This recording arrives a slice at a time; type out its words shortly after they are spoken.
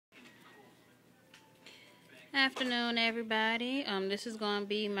Afternoon, everybody. This is going to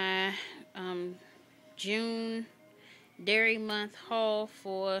be my June dairy month haul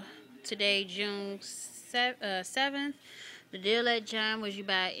for today, June 7th. The deal at John was you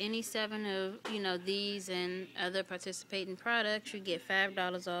buy any 7 of these and other participating products, you get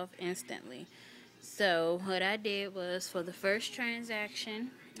 $5 off instantly. So what I did was, for the first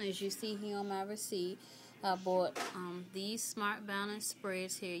transaction, as you see here on my receipt, I bought these Smart Balance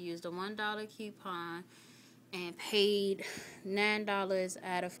spreads here. Used a $1 coupon and paid $9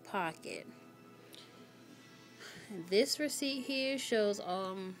 out of pocket. This receipt here shows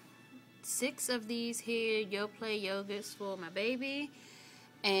 6 of these here Yoplait yogurts for my baby,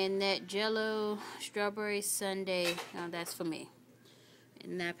 and that Jello strawberry sundae, that's for me.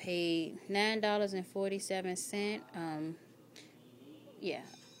 And I paid $9.47. Yeah,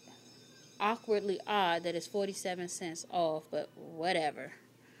 awkwardly odd that it's 47 cents off, but whatever.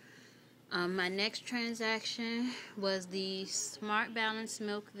 My next transaction was the Smart Balance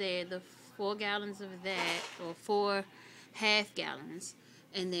milk there, the 4 gallons of that, or 4 half gallons,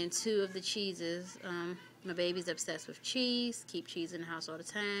 and then 2 of the cheeses. My baby's obsessed with cheese, keep cheese in the house all the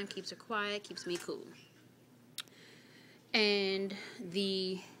time, keeps her quiet, keeps me cool. And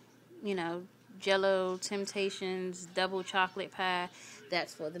the, Jello Temptations double chocolate pie,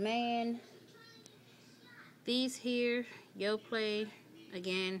 that's for the man. These here, Yoplait,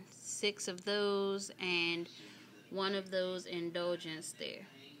 again, 6 of those and 1 of those indulgence there.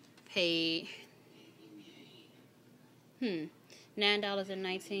 Paid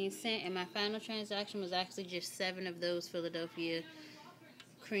 $9.19, and my final transaction was actually just 7 of those Philadelphia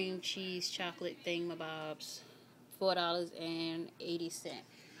cream cheese chocolate thingamabobs, $4.80.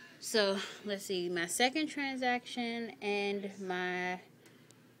 So let's see, my second transaction and my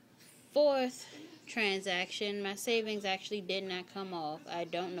fourth transaction, my savings actually did not come off. I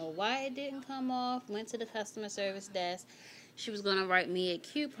don't know why it didn't come off. Went to the customer service desk. She was going to write me a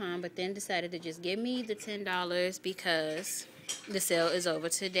coupon, but then decided to just give me the $10 because the sale is over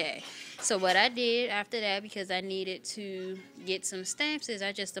today. So what I did after that, because I needed to get some stamps, is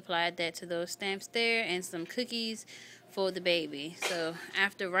I just applied that to those stamps there and some cookies for the baby. So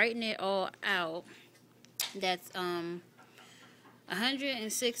after writing it all out, that's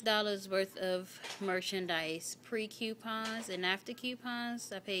 $106 worth of merchandise pre-coupons, and after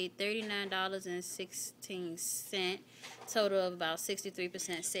coupons I paid $39.16, total of about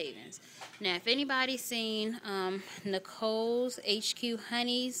 63% savings. Now, if anybody's seen Nicole's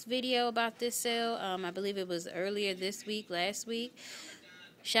hqhoney's video about this sale, I believe it was earlier this week, last week,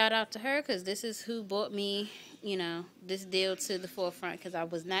 shout out to her, because this is who brought me this deal to the forefront, because I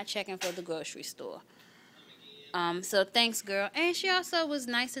was not checking for the grocery store. So thanks, girl. And she also was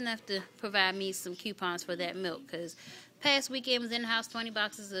nice enough to provide me some coupons for that milk, because past weekend was in the house, 20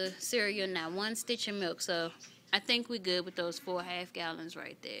 boxes of cereal, not 1 stitch of milk. So I think we're good with those 4 half gallons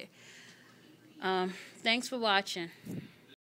right there. Thanks for watching.